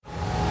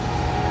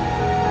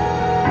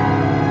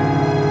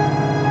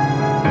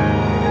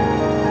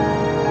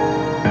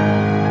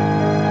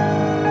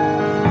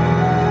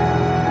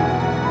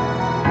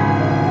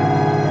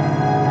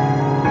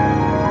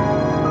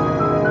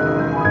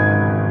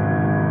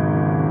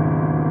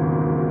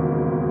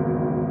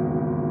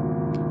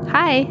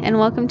Hi, and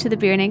welcome to the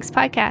Beer and Eggs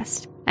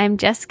podcast. I'm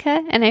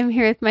Jessica, and I'm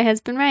here with my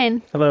husband,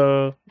 Ryan.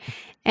 Hello.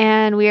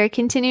 And we are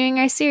continuing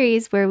our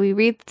series where we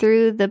read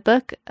through the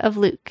book of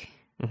Luke.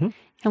 Mm-hmm.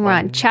 And we're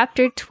on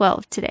chapter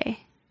 12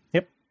 today.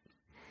 Yep.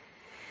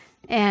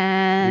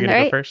 And, you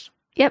gonna go first?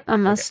 Yep,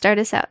 I'm going to start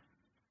us out.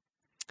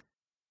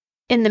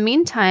 In the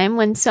meantime,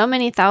 when so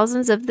many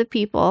thousands of the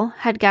people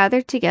had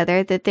gathered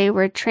together that they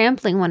were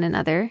trampling one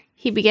another,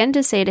 he began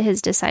to say to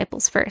his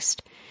disciples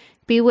first,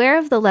 "Beware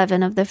of the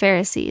leaven of the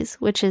Pharisees,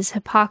 which is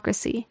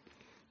hypocrisy.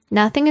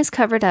 Nothing is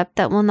covered up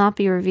that will not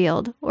be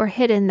revealed, or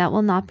hidden that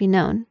will not be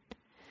known.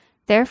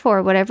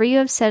 Therefore, whatever you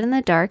have said in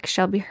the dark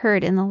shall be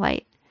heard in the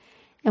light,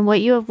 and what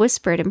you have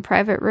whispered in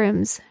private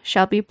rooms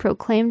shall be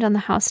proclaimed on the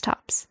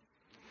housetops.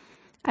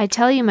 I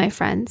tell you, my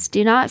friends,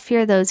 do not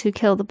fear those who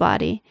kill the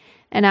body,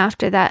 and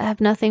after that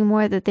have nothing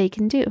more that they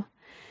can do.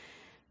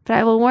 But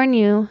I will warn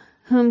you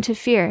whom to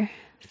fear.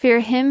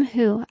 Fear him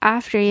who,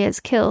 after he has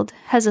killed,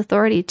 has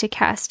authority to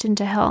cast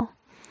into hell.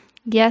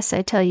 Yes,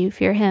 I tell you,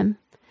 fear him.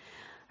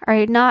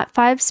 Are not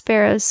 5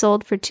 sparrows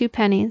sold for 2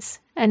 pennies,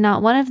 and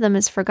not one of them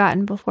is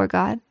forgotten before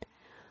God?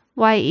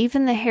 Why,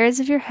 even the hairs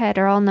of your head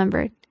are all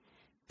numbered.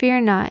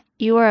 Fear not,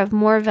 you are of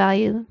more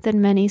value than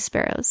many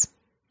sparrows.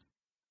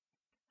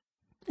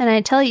 And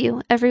I tell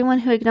you, everyone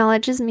who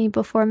acknowledges me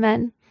before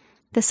men,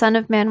 the Son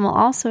of Man will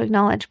also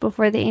acknowledge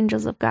before the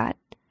angels of God.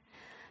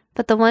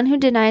 But the one who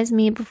denies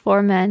me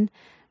before men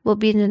will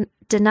be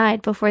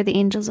denied before the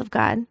angels of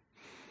God.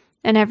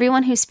 And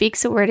everyone who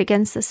speaks a word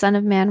against the Son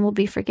of Man will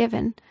be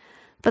forgiven,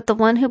 but the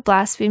one who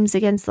blasphemes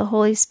against the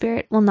Holy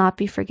Spirit will not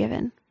be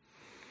forgiven.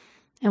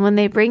 And when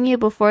they bring you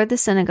before the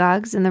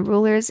synagogues and the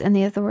rulers and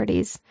the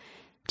authorities,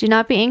 do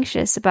not be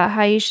anxious about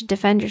how you should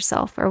defend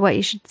yourself or what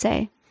you should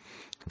say,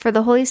 for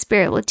the Holy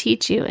Spirit will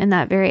teach you in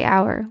that very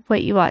hour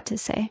what you ought to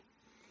say."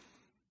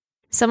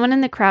 Someone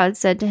in the crowd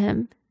said to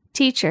him,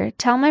 "Teacher,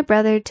 tell my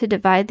brother to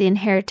divide the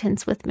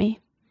inheritance with me."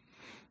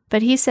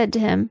 But he said to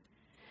him,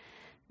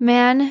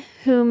 "Man,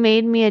 who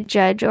made me a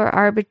judge or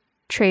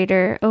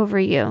arbitrator over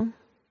you?"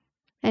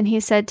 And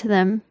he said to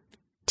them,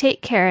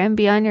 "Take care and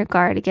be on your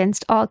guard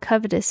against all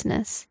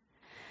covetousness,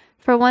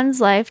 for one's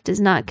life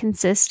does not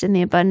consist in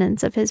the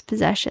abundance of his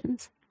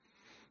possessions."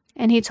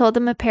 And he told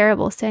them a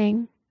parable,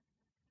 saying,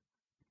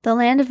 "The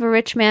land of a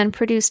rich man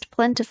produced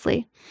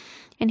plentifully,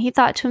 and he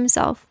thought to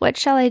himself, 'What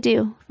shall I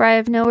do? For I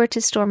have nowhere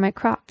to store my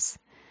crops.'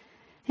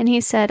 And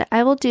he said,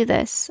 'I will do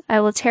this. I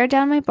will tear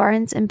down my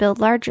barns and build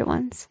larger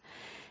ones,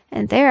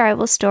 and there I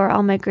will store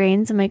all my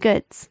grains and my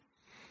goods.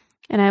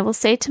 And I will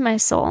say to my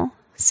soul,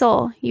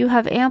 Soul, you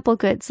have ample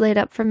goods laid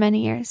up for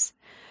many years.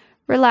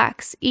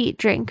 Relax, eat,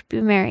 drink,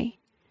 be merry.'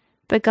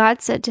 But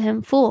God said to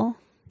him, 'Fool,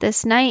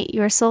 this night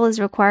your soul is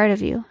required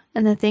of you,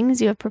 and the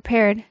things you have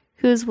prepared,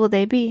 whose will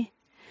they be?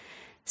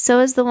 So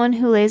is the one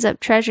who lays up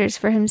treasures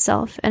for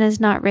himself and is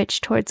not rich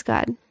towards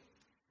God.'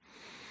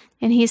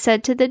 And he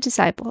said to the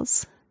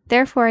disciples,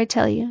 'Therefore I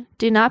tell you,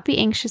 do not be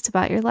anxious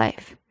about your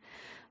life,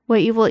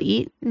 what you will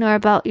eat, nor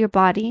about your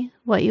body,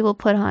 what you will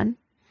put on.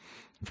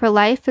 For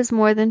life is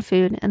more than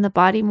food, and the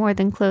body more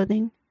than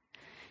clothing.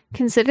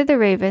 Consider the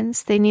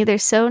ravens, they neither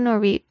sow nor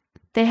reap,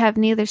 they have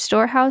neither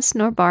storehouse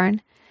nor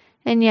barn,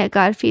 and yet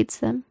God feeds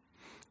them.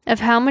 Of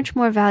how much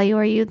more value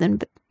are you than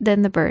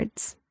the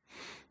birds?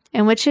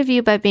 And which of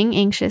you, by being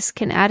anxious,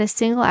 can add a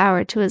single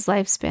hour to his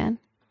lifespan?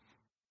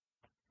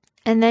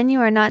 And then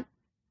you are not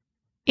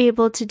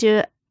able to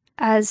do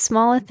as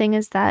small a thing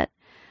as that.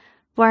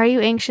 Why are you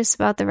anxious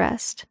about the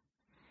rest?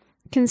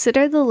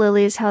 Consider the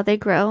lilies, how they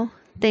grow.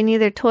 They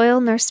neither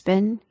toil nor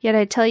spin, yet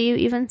I tell you,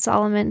 even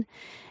Solomon,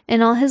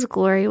 in all his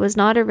glory, was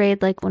not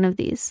arrayed like one of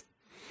these.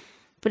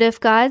 But if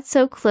God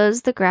so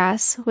clothes the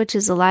grass, which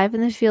is alive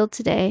in the field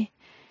today,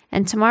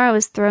 and tomorrow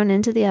is thrown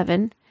into the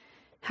oven,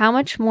 how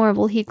much more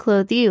will he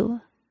clothe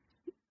you,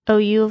 O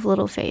you of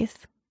little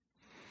faith?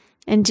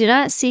 And do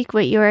not seek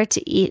what you are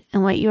to eat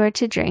and what you are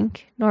to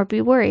drink, nor be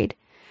worried.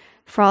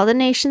 For all the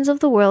nations of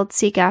the world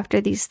seek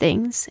after these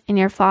things, and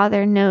your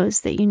Father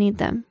knows that you need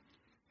them.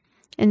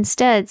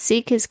 Instead,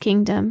 seek his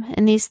kingdom,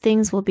 and these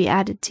things will be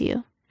added to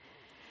you.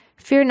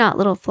 Fear not,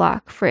 little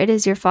flock, for it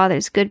is your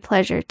Father's good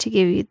pleasure to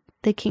give you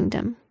the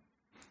kingdom.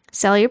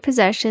 Sell your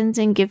possessions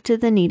and give to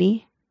the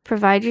needy.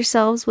 Provide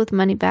yourselves with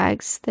money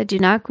bags that do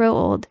not grow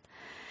old,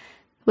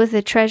 with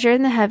a treasure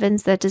in the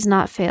heavens that does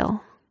not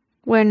fail,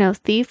 where no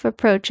thief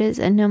approaches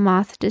and no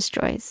moth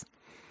destroys.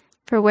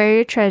 For where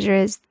your treasure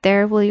is,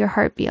 there will your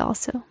heart be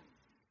also."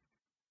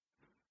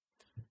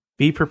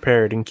 Be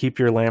prepared and keep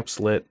your lamps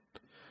lit.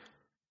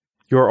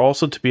 You are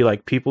also to be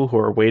like people who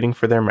are waiting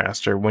for their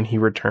master when he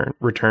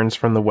returns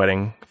from the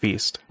wedding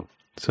feast,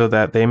 so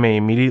that they may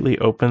immediately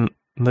open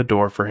the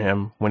door for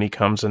him when he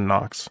comes and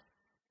knocks.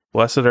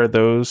 Blessed are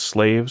those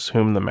slaves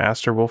whom the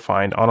master will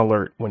find on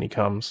alert when he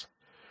comes.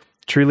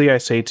 Truly I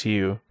say to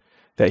you,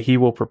 that he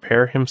will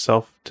prepare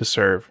himself to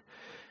serve,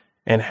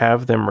 and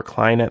have them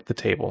recline at the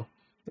table,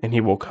 and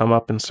he will come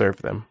up and serve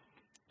them.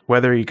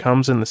 Whether he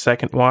comes in the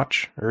second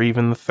watch, or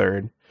even the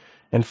third,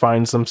 and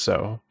finds them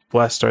so,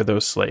 blessed are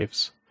those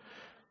slaves.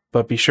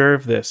 But be sure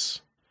of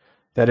this,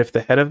 that if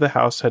the head of the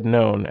house had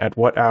known at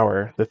what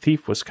hour the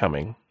thief was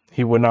coming,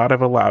 he would not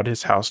have allowed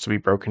his house to be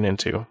broken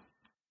into.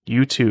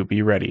 You too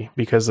be ready,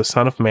 because the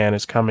Son of Man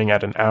is coming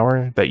at an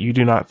hour that you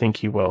do not think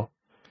he will."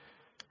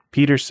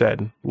 Peter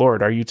said,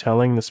 "Lord, are you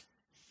telling this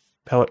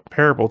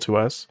parable to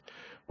us,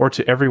 or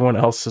to everyone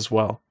else as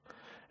well?"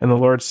 And the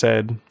Lord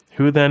said,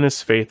 "Who then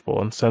is faithful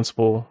and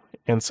sensible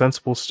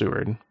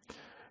steward,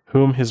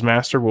 whom his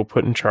master will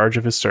put in charge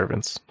of his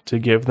servants, to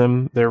give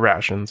them their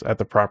rations at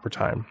the proper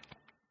time?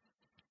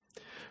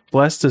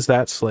 Blessed is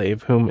that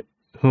slave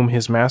whom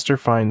his master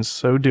finds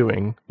so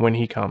doing when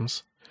he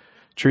comes.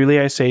 Truly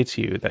I say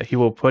to you that he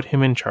will put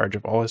him in charge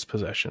of all his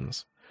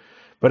possessions.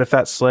 But if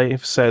that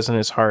slave says in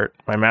his heart,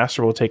 'My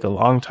master will take a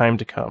long time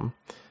to come,'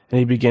 and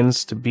he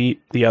begins to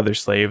beat the other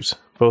slaves,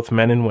 both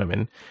men and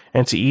women,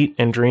 and to eat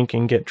and drink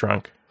and get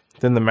drunk,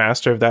 then the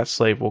master of that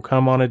slave will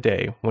come on a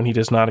day when he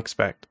does not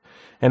expect,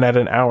 and at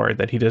an hour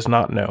that he does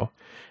not know,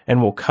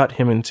 and will cut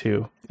him in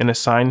two, and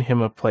assign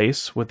him a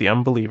place with the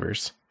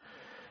unbelievers.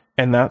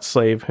 And that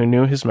slave who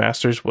knew his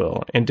master's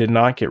will and did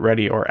not get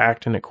ready or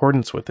act in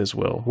accordance with his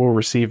will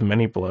receive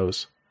many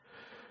blows.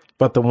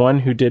 But the one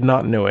who did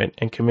not know it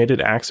and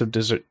committed acts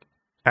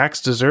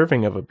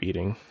deserving of a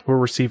beating will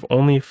receive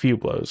only a few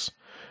blows.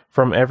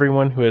 From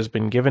everyone who has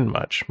been given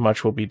much,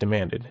 much will be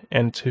demanded,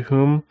 and to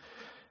whom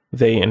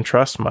they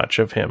entrust much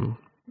of him,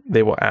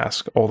 they will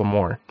ask all the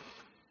more.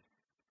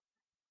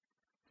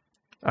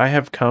 I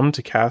have come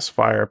to cast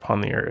fire upon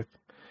the earth,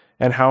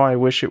 and how I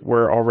wish it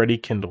were already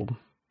kindled.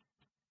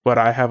 But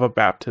I have a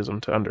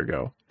baptism to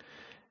undergo,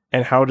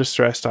 and how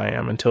distressed I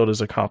am until it is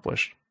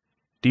accomplished.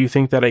 Do you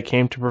think that I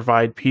came to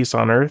provide peace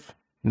on earth?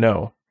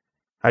 No,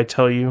 I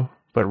tell you,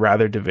 but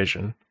rather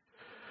division.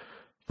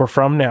 For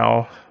from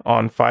now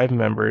on 5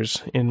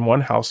 members in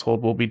one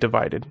household will be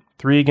divided,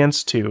 3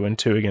 against 2 and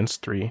 2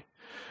 against 3.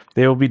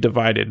 They will be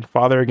divided,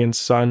 father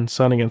against son,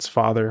 son against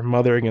father,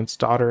 mother against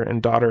daughter,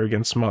 and daughter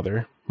against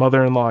mother,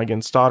 mother-in-law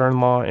against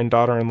daughter-in-law, and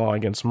daughter-in-law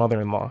against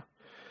mother-in-law."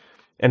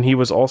 And he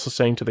was also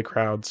saying to the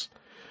crowds,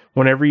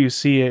 "Whenever you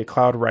see a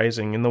cloud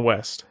rising in the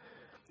west,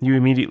 you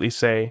immediately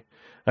say,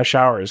 'A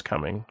shower is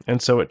coming,'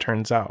 and so it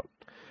turns out.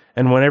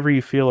 And whenever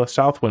you feel a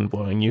south wind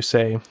blowing, you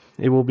say,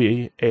 'It will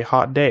be a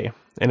hot day,'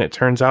 and it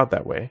turns out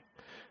that way.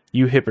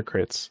 You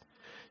hypocrites!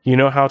 You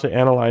know how to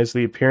analyze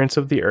the appearance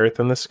of the earth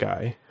and the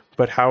sky,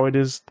 but how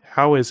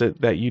is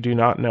it that you do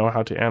not know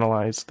how to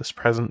analyze this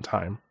present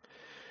time?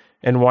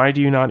 And why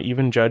do you not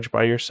even judge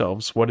by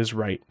yourselves what is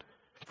right?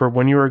 For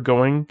when you are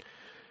going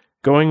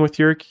with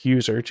your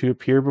accuser to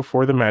appear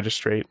before the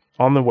magistrate,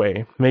 on the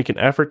way, make an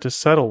effort to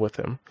settle with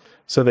him,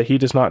 so that he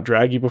does not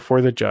drag you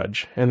before the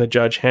judge, and the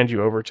judge hand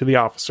you over to the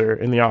officer,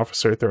 and the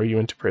officer throw you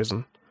into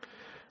prison.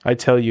 I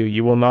tell you,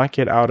 you will not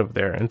get out of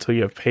there until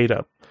you have paid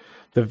up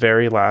the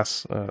very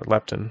last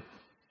lepton."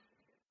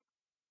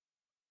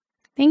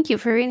 Thank you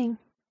for reading.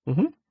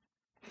 Mm-hmm.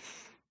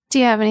 Do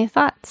you have any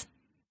thoughts?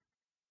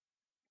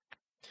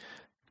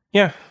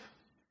 Yeah.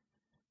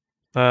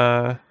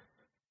 Well,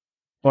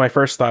 my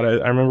first thought,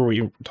 I remember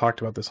we talked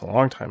about this a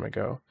long time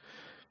ago,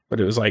 but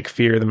it was like,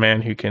 fear the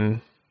man who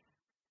can,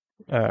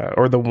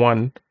 or the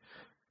one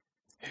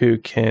who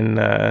can,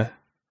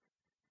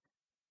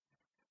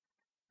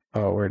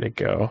 where'd it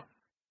go?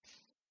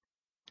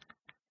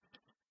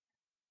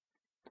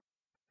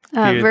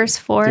 Verse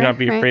 4. Do not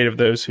be right? afraid of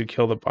those who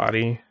kill the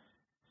body.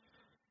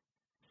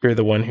 Fear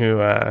the one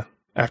who,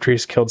 after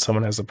he's killed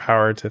someone, has the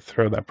power to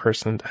throw that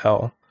person into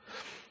hell.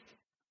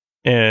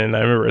 And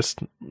I remember,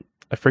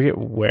 I forget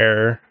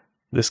where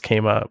this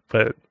came up,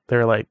 but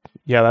they're like,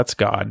 yeah, that's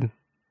God.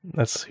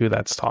 That's who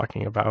that's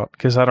talking about.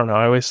 Because I don't know,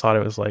 I always thought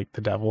it was like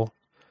the devil.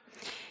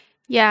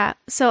 Yeah,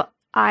 so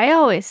I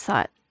always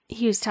thought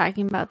he was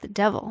talking about the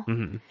devil.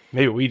 Mm-hmm.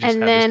 Maybe we just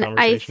and had then this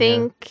conversation. I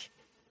think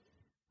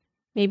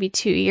maybe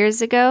 2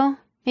 years ago,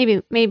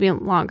 maybe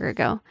longer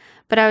ago,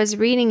 but I was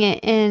reading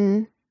it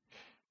in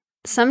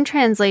some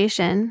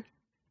translation,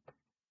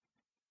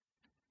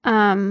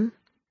 and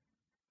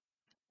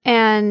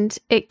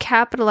it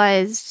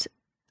capitalized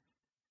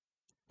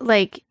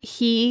like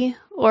he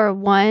or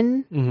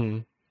one, Mm-hmm.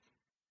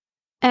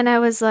 and I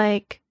was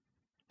like,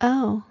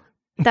 oh,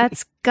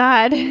 that's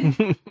God.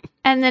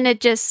 And then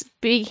it just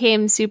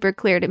became super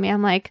clear to me.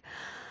 I'm like,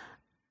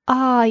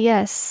 ah,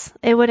 yes,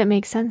 it wouldn't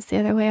make sense the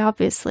other way,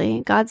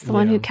 obviously. God's the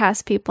one who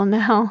casts people into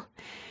hell,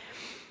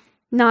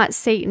 not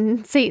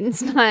Satan.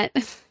 Satan's not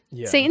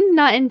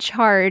in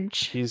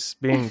charge. He's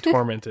being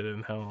tormented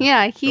in hell.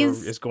 Yeah,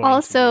 he's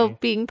also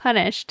being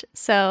punished.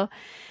 So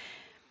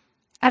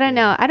I don't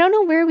know. I don't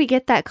know where we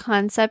get that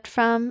concept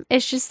from.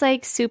 It's just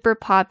like super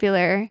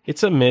popular.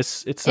 It's in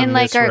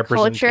like our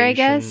culture, I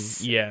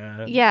guess.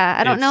 Yeah. Yeah.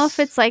 I don't know if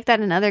it's like that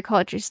in other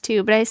cultures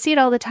too, but I see it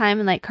all the time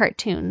in like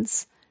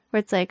cartoons where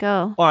it's like,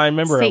 oh, well, I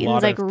remember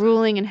Satan's like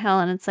ruling in hell,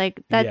 and it's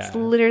like, that's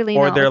literally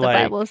not what the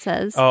Bible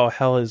says. Oh,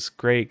 hell is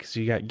great because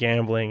you got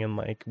gambling and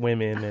like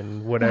women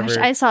and whatever. Gosh,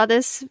 I saw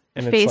this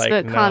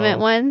Facebook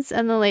comment once,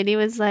 and the lady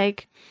was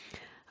like,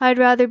 I'd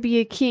rather be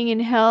a king in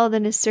hell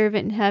than a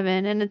servant in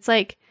heaven. And it's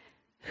like,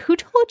 who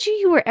told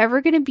you were ever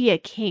going to be a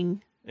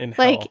king? In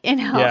like hell. in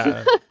hell.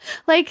 Yeah.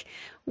 Like,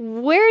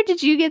 where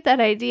did you get that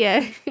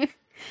idea?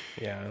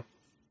 Yeah.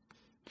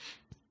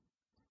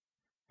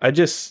 I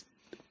just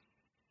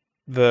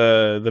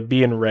the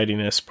be in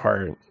readiness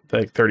part,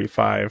 like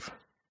 35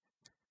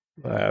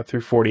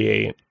 through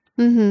 48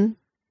 Mm-hmm.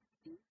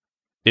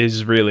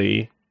 is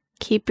really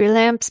Keep your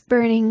lamps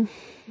burning.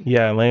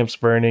 lamps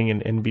burning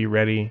and be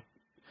ready.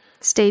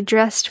 Stay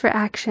dressed for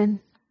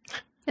action,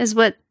 is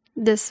what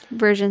this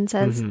version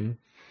says. Mm-hmm.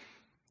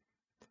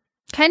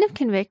 Kind of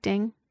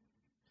convicting.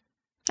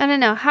 I don't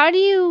know. How do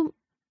you,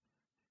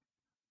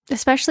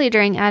 especially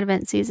during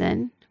Advent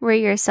season, where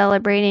you're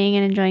celebrating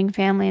and enjoying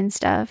family and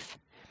stuff,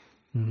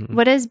 Mm-hmm.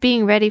 what does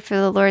being ready for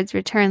the Lord's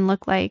return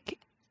look like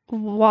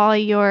while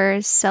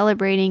you're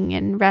celebrating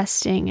and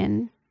resting?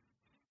 And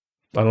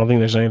I don't think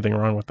there's anything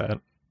wrong with that.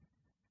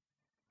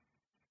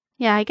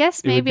 yeah, I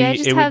guess maybe I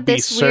just have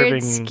this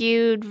weird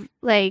skewed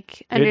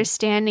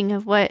understanding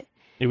of what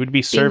it would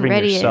be serving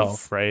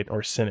yourself, is. right?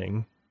 Or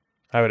sinning.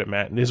 I would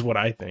imagine is what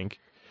I think.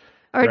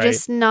 Or right?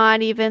 just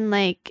not even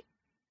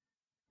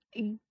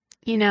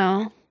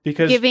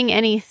because giving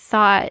any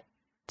thought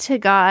to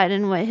God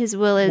and what his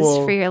will is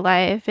for your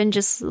life, and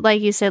just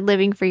like you said,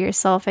 living for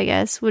yourself, I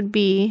guess, would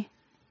be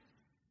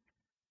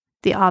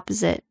the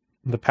opposite.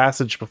 The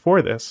passage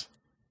before this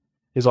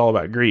is all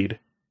about greed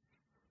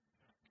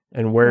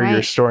and where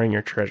you're storing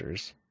your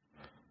treasures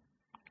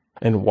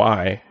and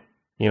why,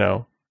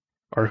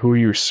 or who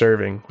you're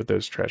serving with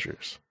those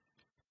treasures.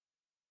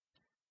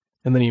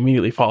 And then he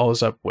immediately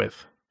follows up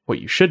with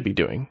what you should be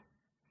doing,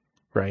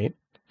 right?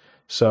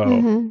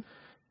 So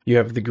you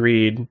have the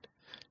greed.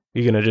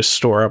 You're going to just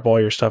store up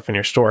all your stuff in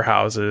your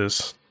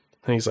storehouses.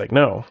 And he's like,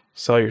 no,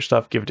 sell your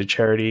stuff, give it to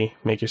charity,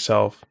 make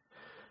yourself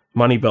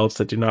money belts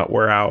that do not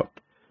wear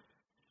out,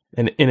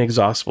 an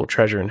inexhaustible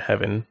treasure in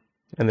heaven,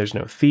 and there's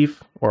no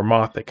thief or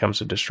moth that comes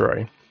to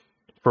destroy.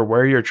 For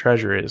where your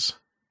treasure is,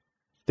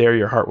 there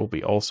your heart will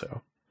be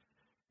also.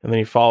 And then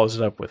he follows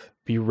it up with,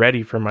 be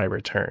ready for my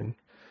return.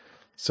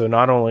 So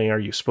not only are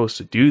you supposed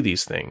to do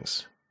these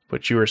things,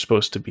 but you are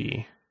supposed to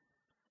be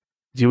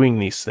doing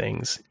these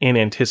things in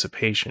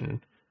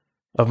anticipation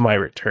of my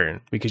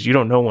return, because you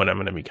don't know when I'm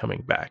going to be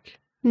coming back.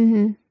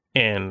 Mm-hmm.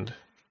 And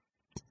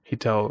he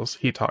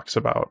talks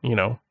about,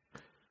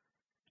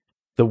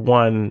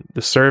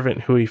 the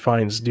servant who he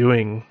finds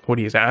doing what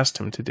he's asked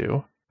him to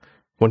do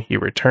when he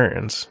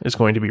returns is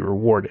going to be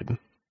rewarded.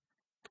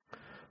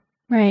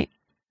 Right.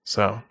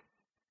 So,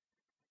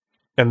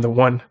 and the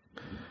one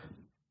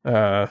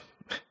that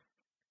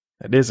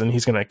isn't,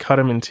 he's going to cut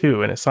him in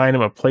two and assign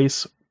him a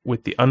place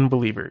with the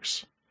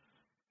unbelievers.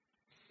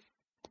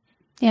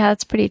 Yeah,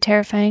 that's pretty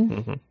terrifying.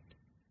 Mm-hmm.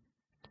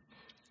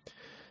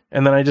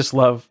 And then I just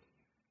love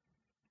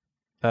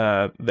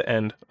the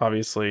end,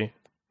 obviously.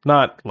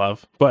 Not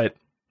love, but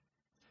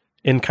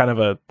in kind of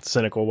a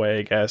cynical way,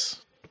 I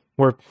guess.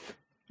 Where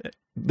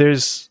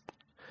there's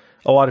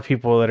a lot of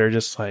people that are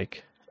just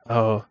like,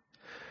 oh,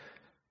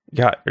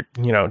 God,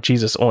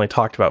 Jesus only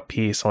talked about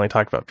peace. And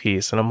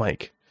I'm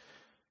like,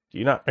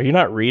 are you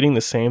not reading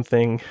the same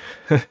thing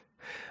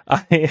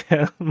I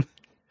am?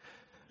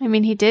 I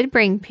mean, he did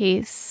bring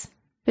peace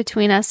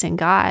between us and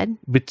God.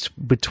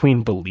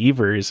 Between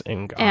believers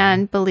and God.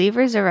 And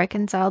believers are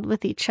reconciled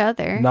with each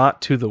other.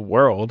 Not to the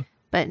world.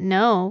 But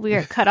no, we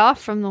are cut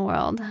off from the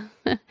world.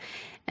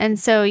 And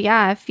so,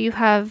 yeah, if you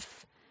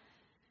have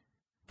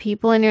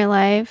people in your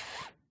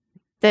life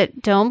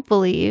that don't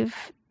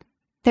believe,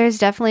 there's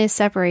definitely a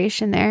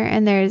separation there.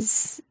 And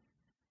there's,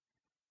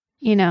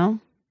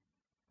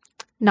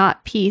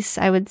 not peace,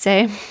 I would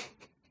say.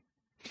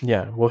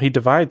 Yeah, well, he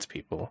divides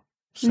people.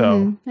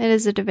 So it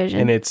is a division.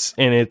 And it's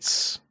a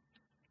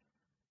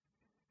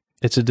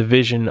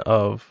division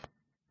of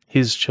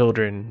his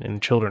children and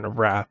children of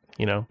wrath,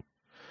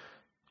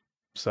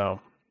 So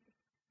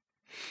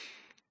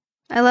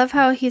I love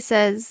how he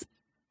says,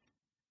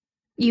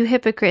 you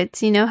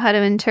hypocrites, you know how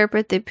to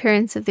interpret the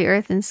appearance of the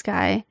earth and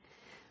sky,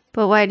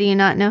 but why do you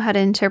not know how to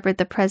interpret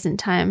the present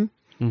time?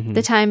 Mm-hmm.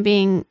 The time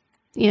being,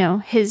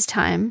 his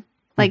time,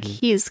 like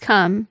he's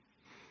come,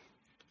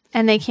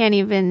 and they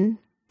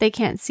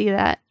can't see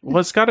that. Well,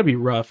 it's got to be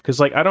rough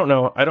because, I don't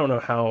know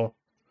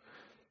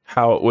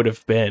how it would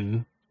have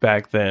been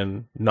back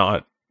then.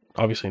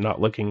 Obviously not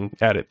looking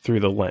at it through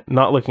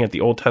not looking at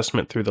the Old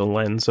Testament through the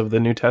lens of the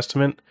New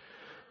Testament,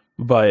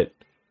 but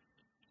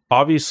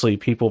obviously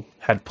people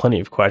had plenty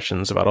of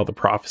questions about all the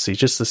prophecies,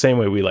 just the same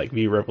way we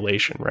view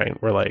Revelation,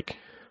 right? We're like,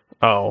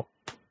 oh,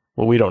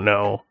 well, we don't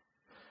know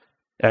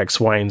X,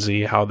 Y, and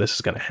Z, how this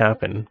is going to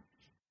happen.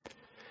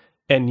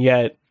 And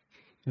yet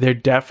there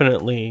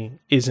definitely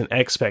is an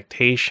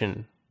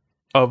expectation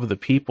of the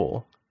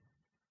people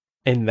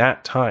in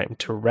that time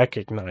to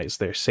recognize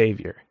their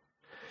Savior.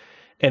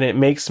 And it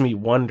makes me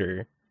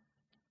wonder,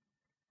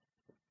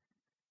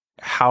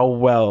 how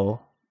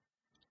well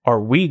are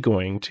we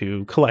going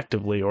to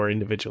collectively or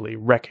individually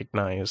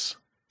recognize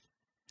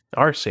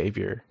our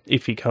Savior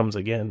if he comes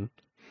again?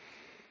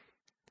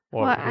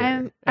 while Well, we're here.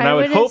 I And I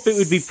would would hope it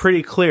would be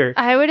pretty clear.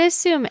 I would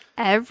assume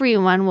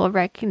everyone will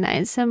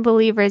recognize him,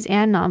 believers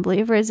and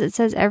non-believers. It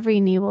says every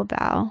knee will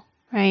bow,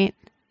 right?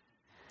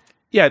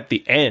 Yeah, at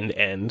the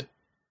end.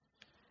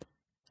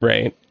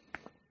 Right?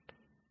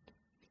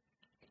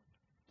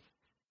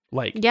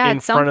 Like, Yeah, in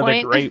at some front of the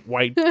point. great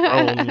white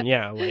throne.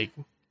 Yeah, like,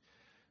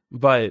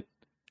 but,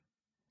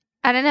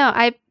 I don't know.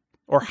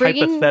 or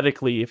Bringing-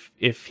 hypothetically,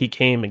 if he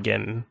came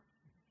again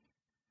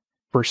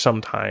for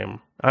some time,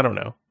 I don't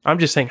know. I'm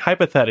just saying,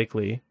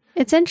 hypothetically.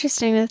 It's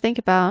interesting to think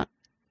about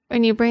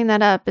when you bring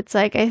that up. It's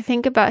like I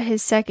think about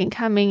his second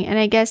coming, and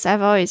I guess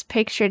I've always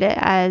pictured it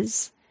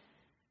as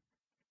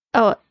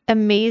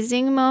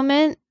amazing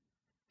moment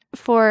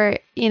for,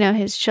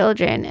 his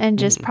children, and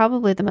just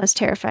probably the most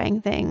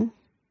terrifying thing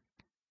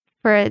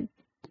for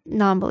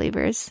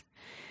non-believers.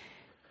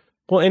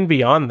 Well, and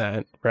beyond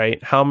that,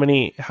 right? How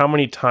many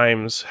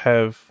times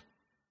have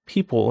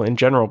people in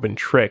general been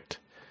tricked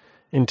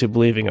into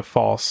believing a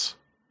false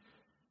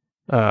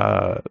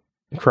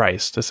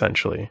Christ,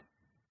 essentially,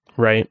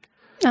 right?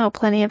 Oh,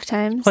 plenty of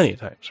times. Plenty of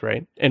times,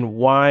 right? And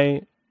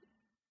why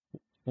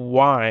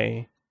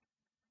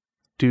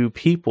do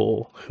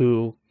people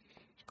who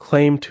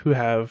claim to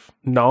have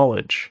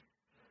knowledge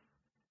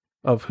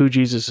of who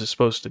Jesus is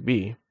supposed to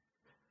be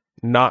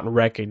not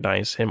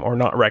recognize him, or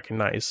not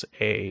recognize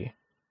a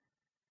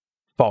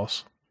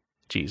false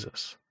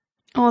Jesus?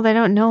 Well, they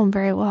don't know him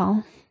very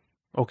well.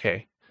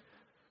 Okay.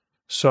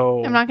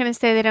 So I'm not going to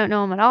say they don't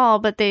know him at all,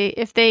 but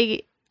if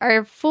they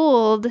are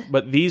fooled,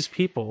 but these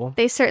people,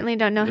 they certainly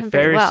don't know the him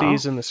very well.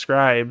 Pharisees and the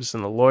scribes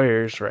and the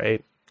lawyers,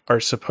 right, are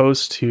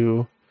supposed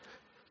to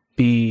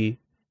be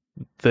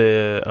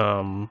the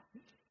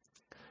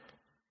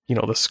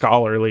the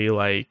scholarly,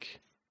 like,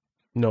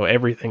 know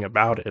everything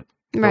about it,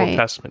 the Old Right.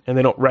 Testament, and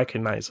they don't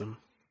recognize him.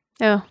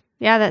 Oh,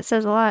 yeah, that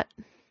says a lot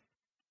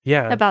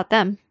Yeah. about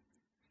them.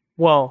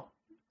 Well,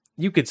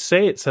 you could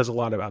say it says a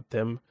lot about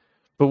them,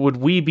 but would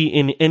we be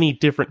in any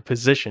different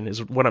position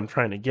is what I'm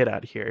trying to get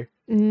at here.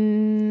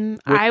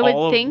 I all would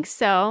of- think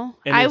so.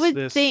 and I is would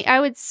this- think. I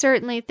would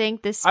certainly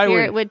think the I would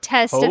Spirit would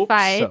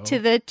testify so. to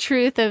the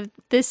truth of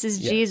this is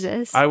Yes,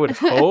 Jesus. I would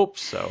hope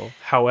so.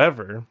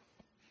 However,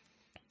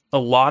 a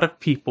lot of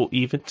people,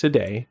 even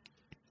today,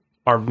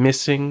 are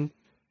missing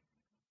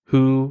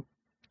who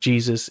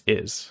Jesus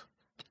is.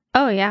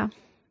 Oh yeah,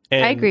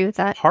 And I agree with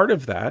that. part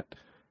of that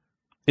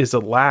is a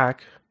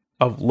lack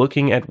of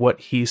looking at what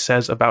he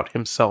says about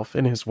himself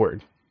in his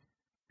word.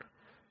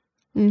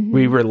 Mhm.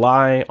 We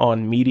rely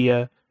on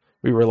media.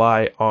 We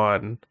rely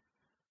on,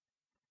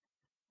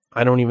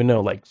 I don't even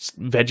know, like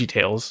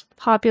VeggieTales,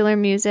 Popular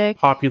music.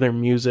 popular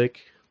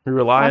music. We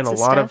rely Lots on a of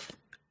lot stuff. of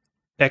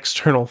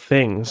external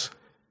things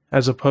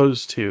as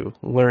opposed to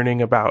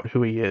learning about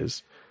who he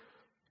is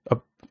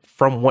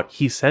from what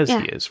he says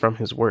Yeah. he is, from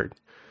his word.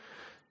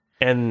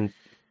 And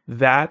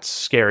that's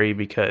scary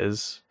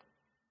because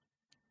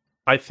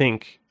I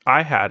think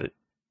I had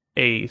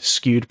a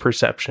skewed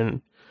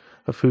perception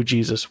of who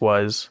Jesus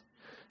was,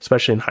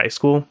 especially in high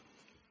school,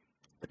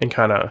 and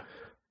kind of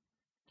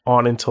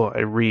on until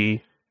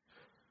I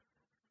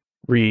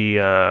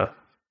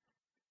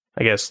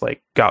I guess,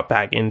 like, got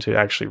back into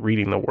actually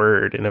reading the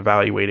word and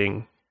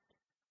evaluating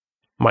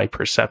my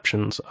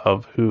perceptions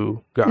of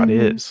who God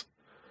Mhm. is.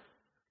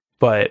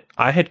 But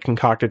I had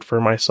concocted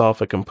for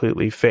myself a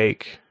completely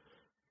fake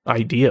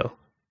idea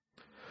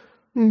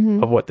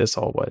Mhm. of what this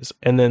all was.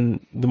 And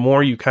then the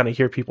more you kind of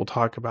hear people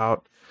talk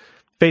about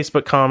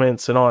Facebook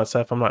comments and all that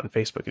stuff, I'm not in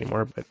Facebook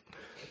anymore, but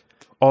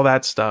all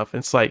that stuff,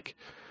 it's like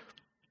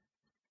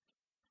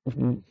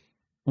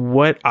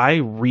what I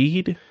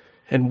read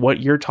and what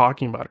you're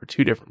talking about are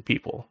two different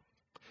people.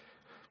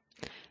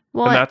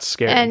 Well, and that's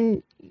scary.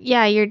 and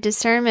yeah, your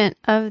discernment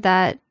of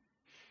that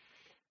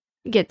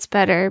gets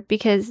better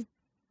because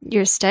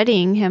you're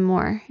studying him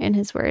more in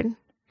his word.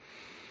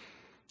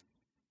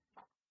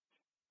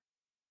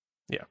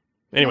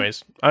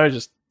 Anyways, I was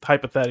just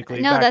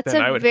hypothetically No, back that's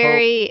then, a I would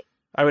very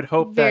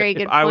hope very that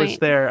good if I was point.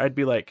 there, I'd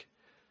be like,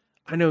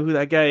 I know who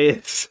that guy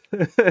is.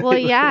 well,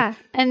 yeah,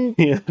 and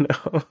You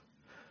know.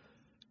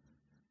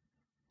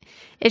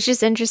 it's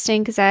just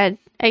interesting because I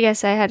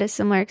guess I had a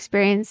similar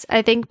experience.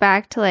 I think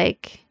back to,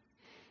 like,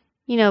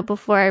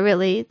 before I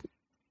really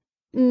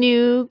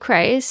knew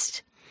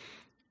Christ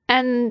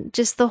and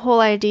just the whole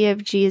idea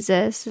of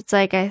Jesus. It's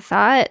like I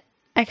thought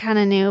I kind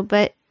of knew,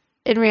 but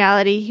in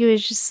reality, he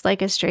was just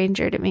like a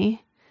stranger to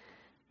me.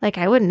 Like,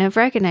 I wouldn't have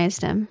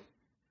recognized him.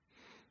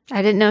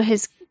 I didn't know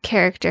his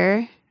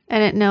character. I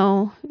didn't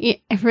know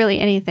really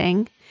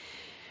anything,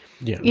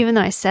 Yeah. even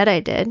though I said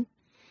I did.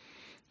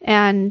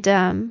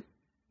 And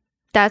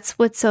that's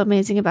what's so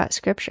amazing about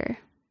Scripture.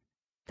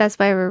 That's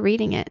why we're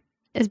reading it.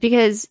 Is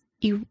because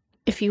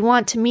if you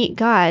want to meet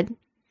God,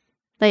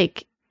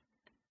 like,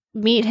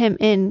 meet him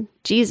in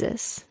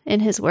Jesus,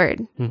 in his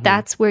word. Mhm.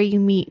 That's where you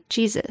meet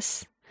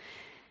Jesus.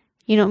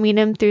 You don't meet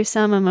him through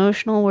some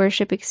emotional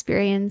worship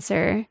experience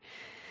or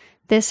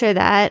this or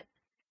that.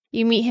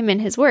 You meet him in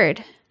his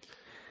word.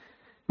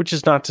 Which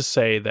is not to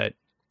say that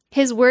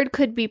His word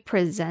could be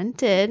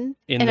presented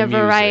in the a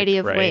variety music,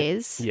 of right?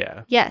 ways.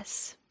 Yeah.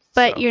 Yes.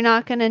 But So- you're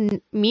not going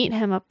to meet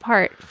him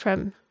apart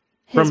from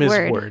his From his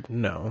word. word,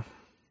 no.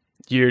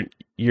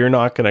 You're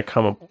not going to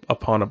come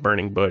upon a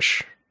burning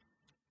bush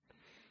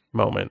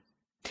moment.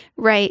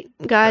 Right.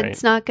 God's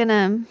Right. not going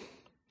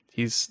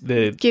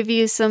to give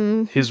you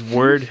some... His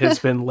word has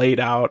been laid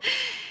out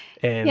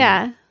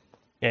and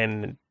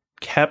and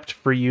kept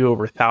for you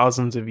over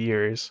thousands of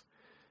years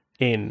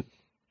in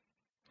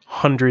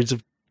hundreds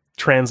of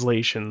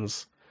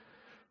translations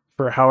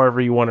for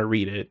however you want to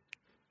read it.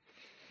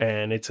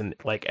 And it's in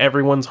like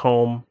everyone's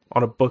home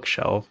on a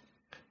bookshelf.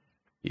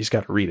 You just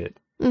got to read it.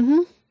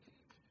 Mm-hmm.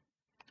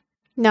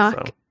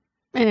 Knock,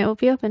 and it will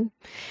be open.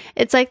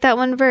 It's like that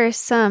one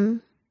verse, I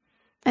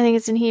think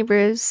it's in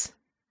Hebrews,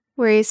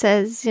 where he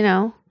says, you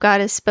know,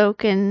 God has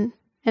spoken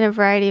in a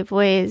variety of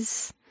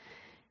ways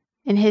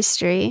in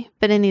history,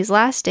 but in these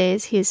last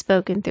days, he has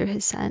spoken through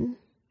his Son.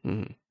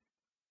 Mm-hmm.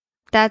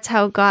 That's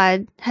how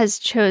God has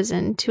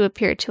chosen to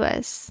appear to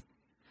us.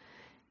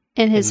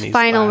 In his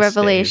final last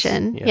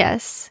revelation, days,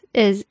 yes,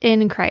 is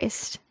in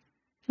Christ.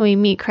 We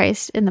meet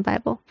Christ in the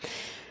Bible.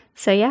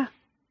 So, yeah.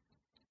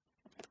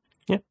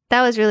 Yeah.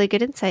 That was really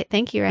good insight.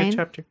 Thank you, Ryan. Good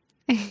chapter.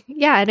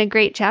 Yeah, and a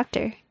great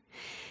chapter.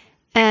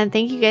 And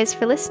thank you guys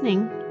for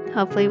listening.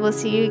 Hopefully we'll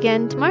see you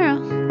again tomorrow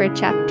for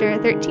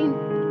chapter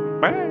 13.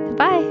 Bye.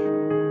 Bye.